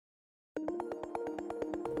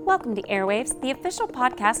Welcome to Airwaves, the official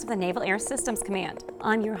podcast of the Naval Air Systems Command.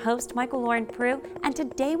 I'm your host, Michael Lauren Prue, and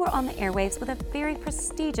today we're on the airwaves with a very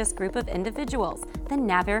prestigious group of individuals, the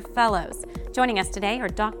NAVAIR Fellows. Joining us today are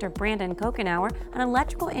Dr. Brandon Kokenauer, an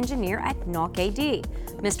electrical engineer at NOC-AD,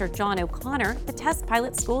 Mr. John O'Connor, the Test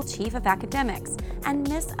Pilot School Chief of Academics, and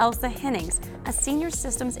Miss Elsa Hennings, a senior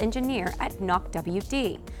systems engineer at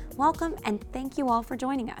NOC-WD. Welcome, and thank you all for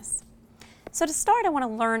joining us. So to start, I want to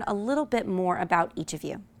learn a little bit more about each of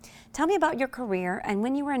you. Tell me about your career and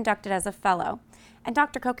when you were inducted as a fellow. And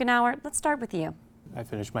Dr. Kokenauer, let's start with you. I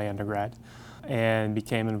finished my undergrad and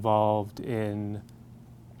became involved in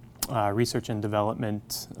research and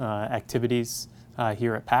development activities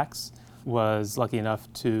here at PAX. Was lucky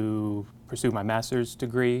enough to pursue my master's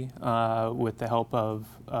degree with the help of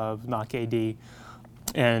NOC-AD,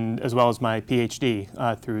 and as well as my PhD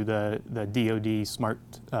through the DoD SMART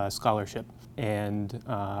Scholarship. And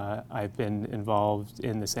I've been involved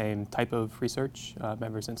in the same type of research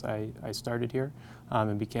ever since I started here,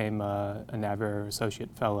 and became a NAVAIR Associate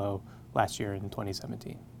Fellow last year in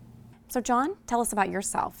 2017. So John, tell us about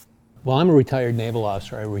yourself. Well, I'm a retired naval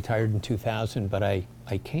officer. I retired in 2000, but I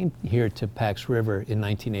came here to Pax River in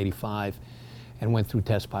 1985 and went through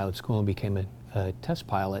test pilot school and became a test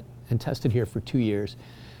pilot and tested here for 2 years.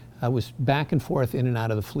 I was back and forth in and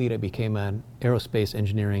out of the fleet. I became an aerospace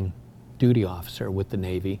engineering duty officer with the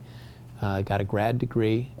Navy, got a grad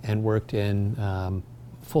degree and worked in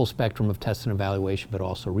full spectrum of test and evaluation, but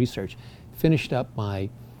also research. Finished up my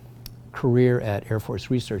career at Air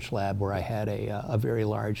Force Research Lab, where I had a very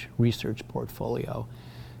large research portfolio,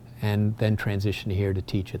 and then transitioned here to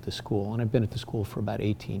teach at the school. And I've been at the school for about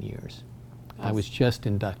 18 years. Yes. I was just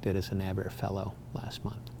inducted as a NAVAIR Fellow last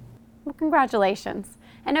month. Well, congratulations.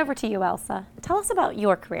 And over to you, Elsa. Tell us about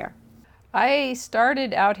your career. I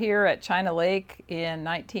started out here at China Lake in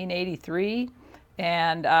 1983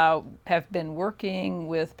 and have been working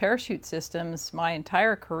with parachute systems my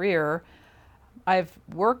entire career. I've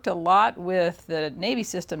worked a lot with the Navy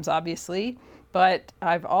systems, obviously, but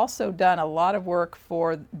I've also done a lot of work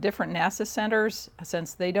for different NASA centers.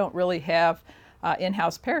 Since they don't really have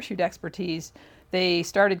in-house parachute expertise, they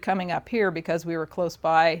started coming up here because we were close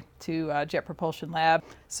by to Jet Propulsion Lab.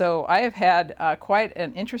 So I have had quite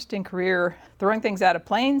an interesting career throwing things out of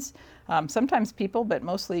planes, sometimes people, but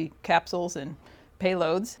mostly capsules and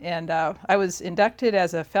payloads. And I was inducted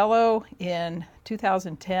as a fellow in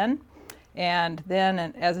 2010, and then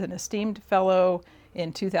as an esteemed fellow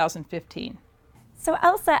in 2015. So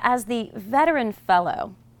Elsa, as the veteran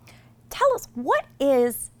fellow, tell us, what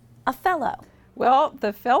is a fellow? Well,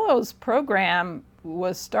 the Fellows program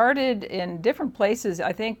was started in different places.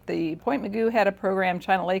 I think the Point Mugu had a program,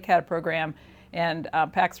 China Lake had a program, and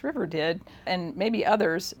Pax River did, and maybe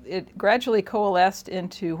others. It gradually coalesced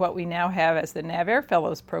into what we now have as the NAVAIR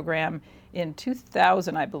Fellows program in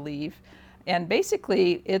 2000, I believe. And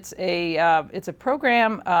basically, it's a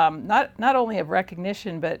program not only of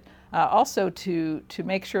recognition, but also to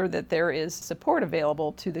make sure that there is support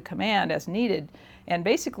available to the command as needed. And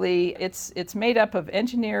basically, it's made up of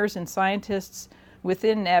engineers and scientists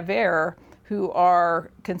within NAVAIR who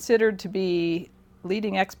are considered to be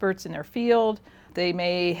leading experts in their field. They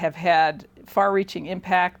may have had far-reaching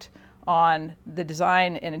impact on the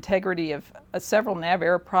design and integrity of several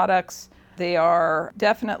NAVAIR products. They are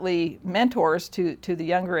definitely mentors to the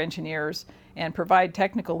younger engineers and provide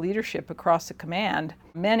technical leadership across the command.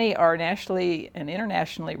 Many are nationally and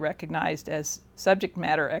internationally recognized as subject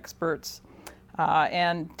matter experts.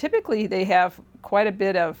 And typically they have quite a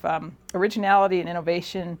bit of originality and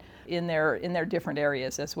innovation in their different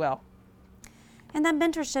areas as well. And that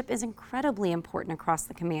mentorship is incredibly important across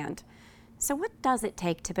the command. So what does it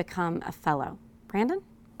take to become a fellow? Brandon?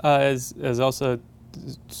 As Elsa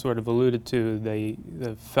sort of alluded to,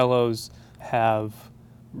 the fellows have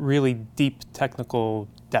really deep technical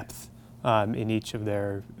depth in each of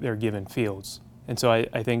their given fields. And so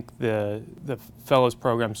I think the Fellows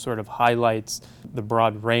program sort of highlights the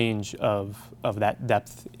broad range of that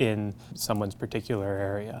depth in someone's particular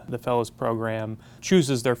area. The Fellows program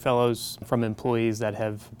chooses their fellows from employees that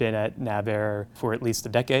have been at NAVAIR for at least a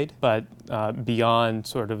decade, but beyond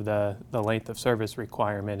sort of the length of service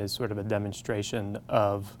requirement is sort of a demonstration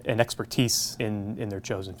of an expertise in their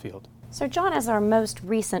chosen field. So John, as our most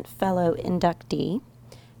recent fellow inductee,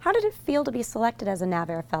 how did it feel to be selected as a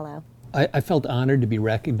NAVAIR Fellow? I felt honored to be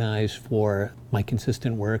recognized for my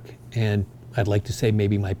consistent work, and I'd like to say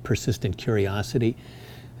maybe my persistent curiosity.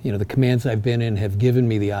 You know, the commands I've been in have given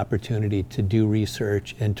me the opportunity to do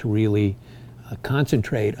research and to really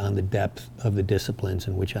concentrate on the depth of the disciplines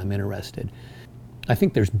in which I'm interested. I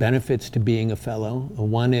think there's benefits to being a fellow.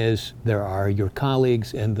 One is there are your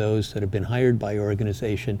colleagues and those that have been hired by your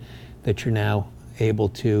organization that you're now able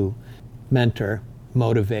to mentor,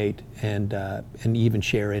 motivate, and even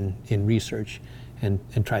share in research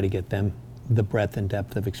and try to get them the breadth and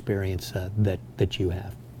depth of experience that you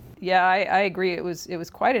have. Yeah, I agree. It was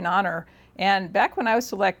quite an honor. And back when I was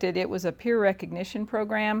selected, it was a peer recognition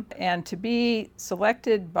program. And to be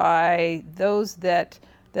selected by those that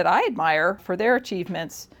I admire for their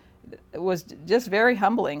achievements was just very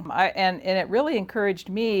humbling. And it really encouraged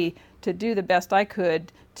me to do the best I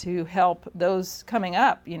could to help those coming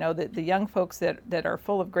up, the young folks that are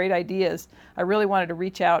full of great ideas. I really wanted to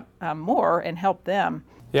reach out more and help them.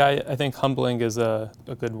 Yeah, I think humbling is a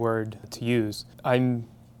good word to use. I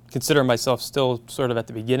consider myself still sort of at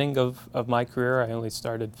the beginning of my career. I only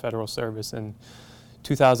started federal service in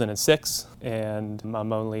 2006, and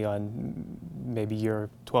I'm only on maybe year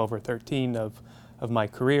 12 or 13 of my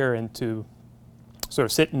career, and to sort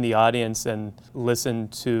of sit in the audience and listen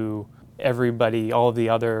to everybody, all of the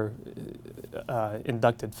other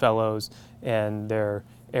inducted fellows and their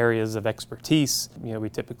areas of expertise. We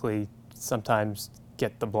typically sometimes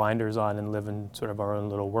get the blinders on and live in sort of our own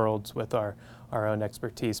little worlds with our own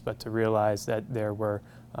expertise, but to realize that there were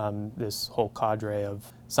this whole cadre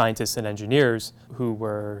of scientists and engineers who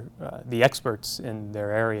were the experts in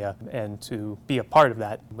their area, and to be a part of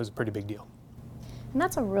that was a pretty big deal. And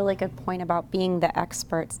that's a really good point about being the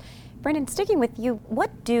experts. Brandon, sticking with you,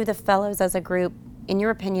 what do the fellows as a group, in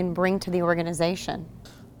your opinion, bring to the organization?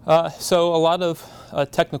 So a lot of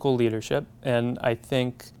technical leadership, and I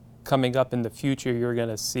think coming up in the future, you're going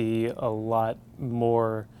to see a lot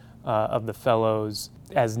more of the fellows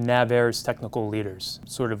as NAVAIR's technical leaders,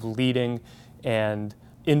 sort of leading and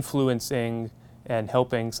influencing and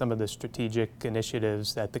helping some of the strategic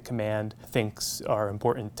initiatives that the command thinks are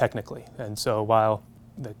important technically. And so while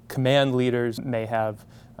the command leaders may have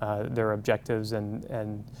their objectives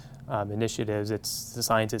and initiatives, it's the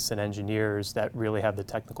scientists and engineers that really have the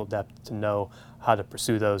technical depth to know how to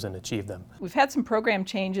pursue those and achieve them. We've had some program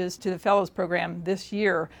changes to the Fellows program this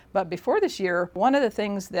year, but before this year, one of the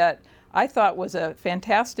things that I thought was a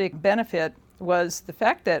fantastic benefit was the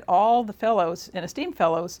fact that all the fellows and esteemed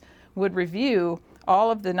fellows would review all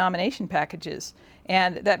of the nomination packages.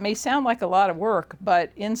 And that may sound like a lot of work,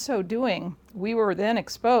 but in so doing, we were then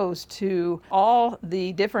exposed to all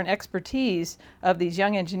the different expertise of these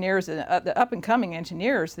young engineers, the up-and-coming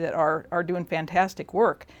engineers that are doing fantastic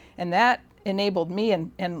work. And that enabled me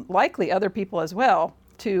and likely other people as well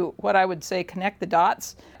to, what I would say, connect the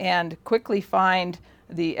dots and quickly find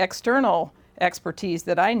the external expertise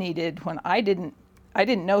that I needed when I didn't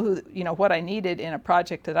know what I needed in a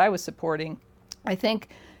project that I was supporting. I think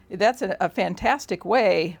that's a fantastic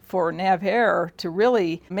way for NAVAIR to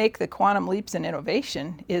really make the quantum leaps in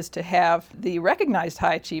innovation, is to have the recognized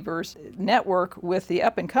high achievers network with the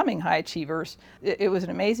up-and-coming high achievers. It was an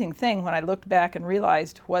amazing thing when I looked back and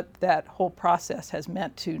realized what that whole process has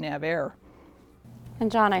meant to NAVAIR.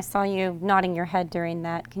 And John, I saw you nodding your head during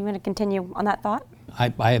that. Can you want to continue on that thought?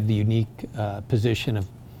 I have the unique position of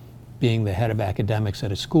being the head of academics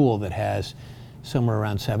at a school that has somewhere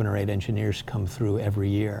around 7 or 8 engineers come through every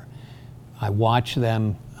year. I watch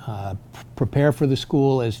them prepare for the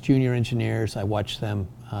school as junior engineers. I watch them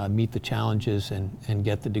meet the challenges and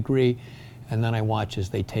get the degree. And then I watch as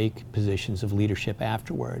they take positions of leadership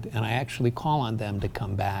afterward. And I actually call on them to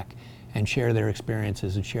come back and share their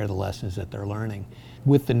experiences and share the lessons that they're learning,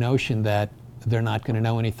 with the notion that they're not going to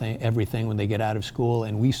know everything when they get out of school,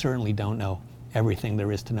 and we certainly don't know everything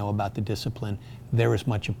there is to know about the discipline. They're as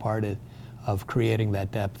much a part of creating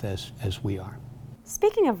that depth as we are.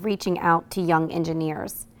 Speaking of reaching out to young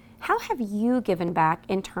engineers, how have you given back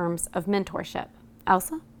in terms of mentorship?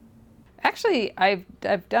 Elsa? Actually, I've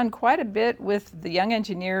done quite a bit with the young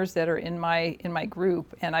engineers that are in my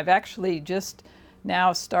group, and I've actually just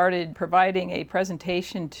now started providing a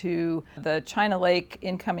presentation to the China Lake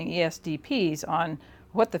incoming ESDPs on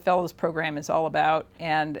what the Fellows Program is all about,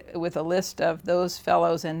 and with a list of those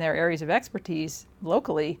fellows and their areas of expertise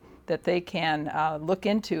locally that they can look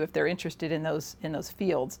into if they're interested in those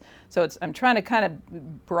fields. So I'm trying to kind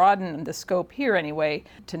of broaden the scope here anyway,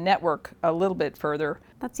 to network a little bit further.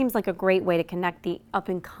 That seems like a great way to connect the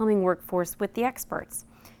up-and-coming workforce with the experts.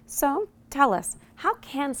 So tell us, how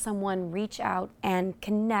can someone reach out and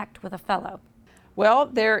connect with a fellow? Well,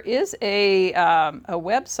 there is a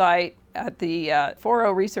website at the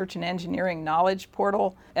 4.0 Research and Engineering Knowledge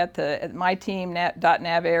Portal at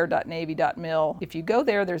myteam.navair.navy.mil. If you go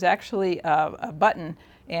there, there's actually a button,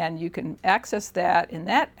 and you can access that, and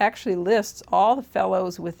that actually lists all the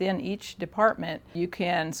fellows within each department. You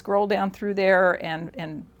can scroll down through there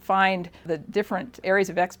and find the different areas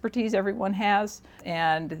of expertise everyone has,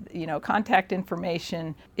 and contact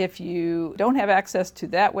information. If you don't have access to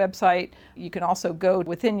that website, you can also go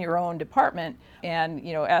within your own department and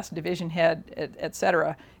ask division head, et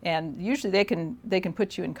cetera. And usually they can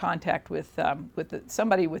put you in contact with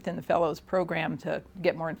somebody within the fellows program to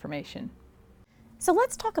get more information. So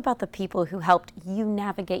let's talk about the people who helped you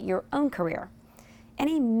navigate your own career.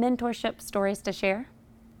 Any mentorship stories to share?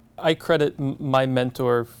 I credit my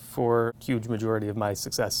mentor for a huge majority of my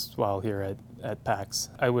success while here at PACS.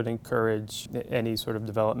 I would encourage any sort of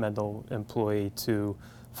developmental employee to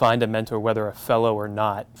find a mentor, whether a fellow or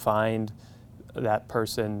not. Find that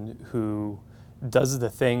person who does the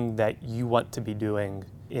thing that you want to be doing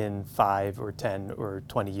in 5 or 10 or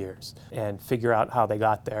 20 years, and figure out how they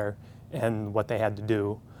got there and what they had to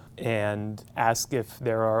do, and ask if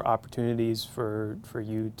there are opportunities for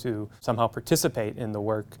you to somehow participate in the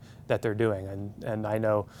work that they're doing. And I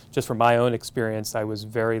know just from my own experience, I was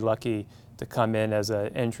very lucky to come in as an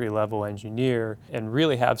entry-level engineer and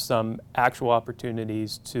really have some actual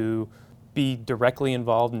opportunities to be directly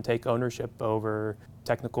involved and take ownership over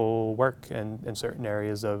technical work in certain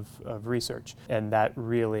areas of research. And that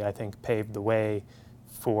really, I think, paved the way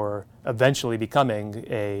for eventually becoming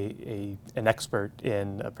an expert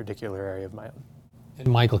in a particular area of my own. And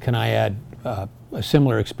Michael, can I add a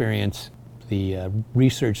similar experience? The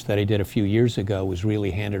research that I did a few years ago was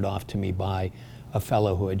really handed off to me by a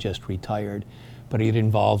fellow who had just retired, but it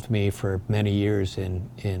involved me for many years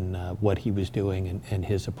in what he was doing and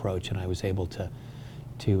his approach, and I was able to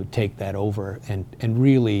take that over and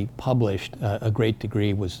really published a great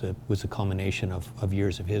degree was the culmination of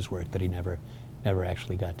years of his work that he never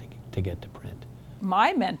actually got to get to print.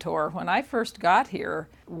 My mentor, when I first got here,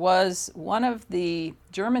 was one of the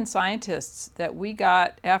German scientists that we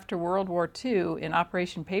got after World War II in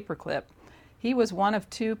Operation Paperclip. He was one of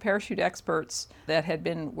 2 parachute experts that had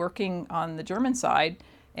been working on the German side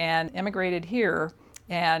and emigrated here.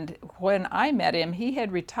 And when I met him, he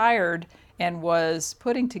had retired and was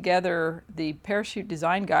putting together the parachute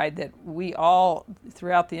design guide that we all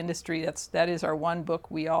throughout the industry, that is our one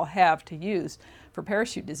book we all have to use for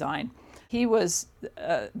parachute design. He was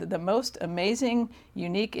the most amazing,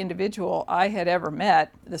 unique individual I had ever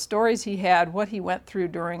met. The stories he had, what he went through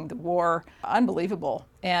during the war, unbelievable.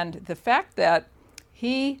 And the fact that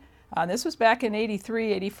he, this was back in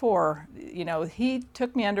 83, 84, he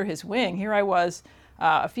took me under his wing. Here I was,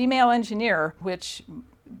 a female engineer, which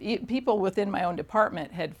people within my own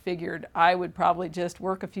department had figured I would probably just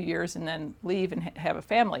work a few years and then leave and have a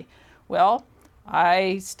family. Well,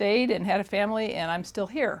 I stayed and had a family, and I'm still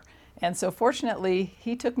here. And so fortunately,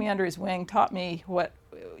 he took me under his wing, taught me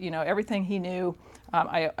everything he knew.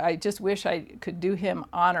 I just wish I could do him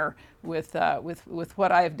honor with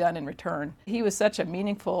what I have done in return. He was such a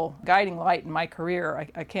meaningful guiding light in my career.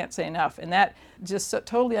 I can't say enough. And that just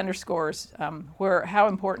totally underscores how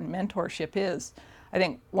important mentorship is. I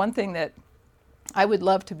think one thing that I would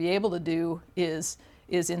love to be able to do is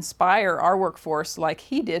inspire our workforce like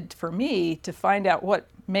he did for me to find out what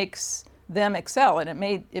makes them excel. And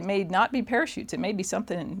it may not be parachutes, it may be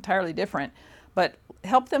something entirely different, but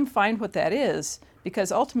help them find what that is,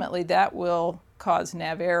 because ultimately that will cause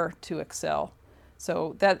NavAir to excel.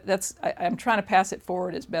 So I'm trying to pass it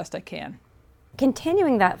forward as best I can.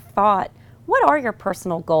 Continuing that thought, what are your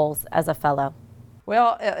personal goals as a fellow?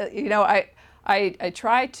 Well, I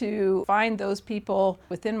try to find those people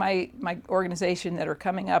within my organization that are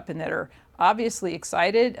coming up and that are obviously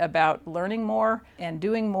excited about learning more and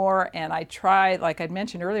doing more, and I try, like I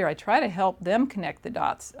mentioned earlier, I try to help them connect the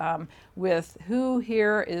dots with who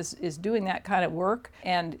here is doing that kind of work,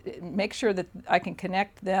 and make sure that I can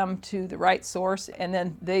connect them to the right source, and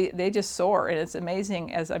then they just soar. And it's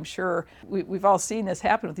amazing, as I'm sure we've all seen this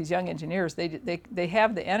happen with these young engineers. They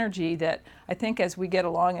have the energy that I think as we get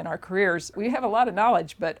along in our careers, we have a lot of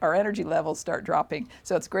knowledge, but our energy levels start dropping.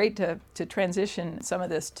 So it's great to transition some of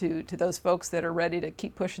this to those folks that are ready to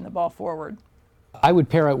keep pushing the ball forward. I would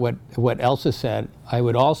pair out what Elsa said. I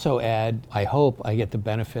would also add, I hope I get the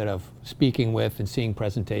benefit of speaking with and seeing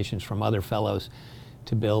presentations from other fellows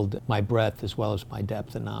to build my breadth as well as my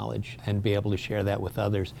depth of knowledge and be able to share that with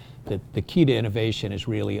others. The key to innovation is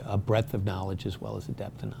really a breadth of knowledge as well as a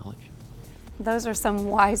depth of knowledge. Those are some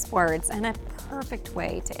wise words and a perfect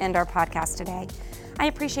way to end our podcast today. I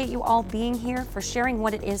appreciate you all being here, for sharing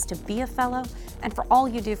what it is to be a fellow, and for all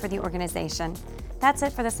you do for the organization. That's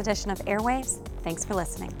it for this edition of Airwaves. Thanks for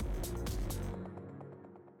listening.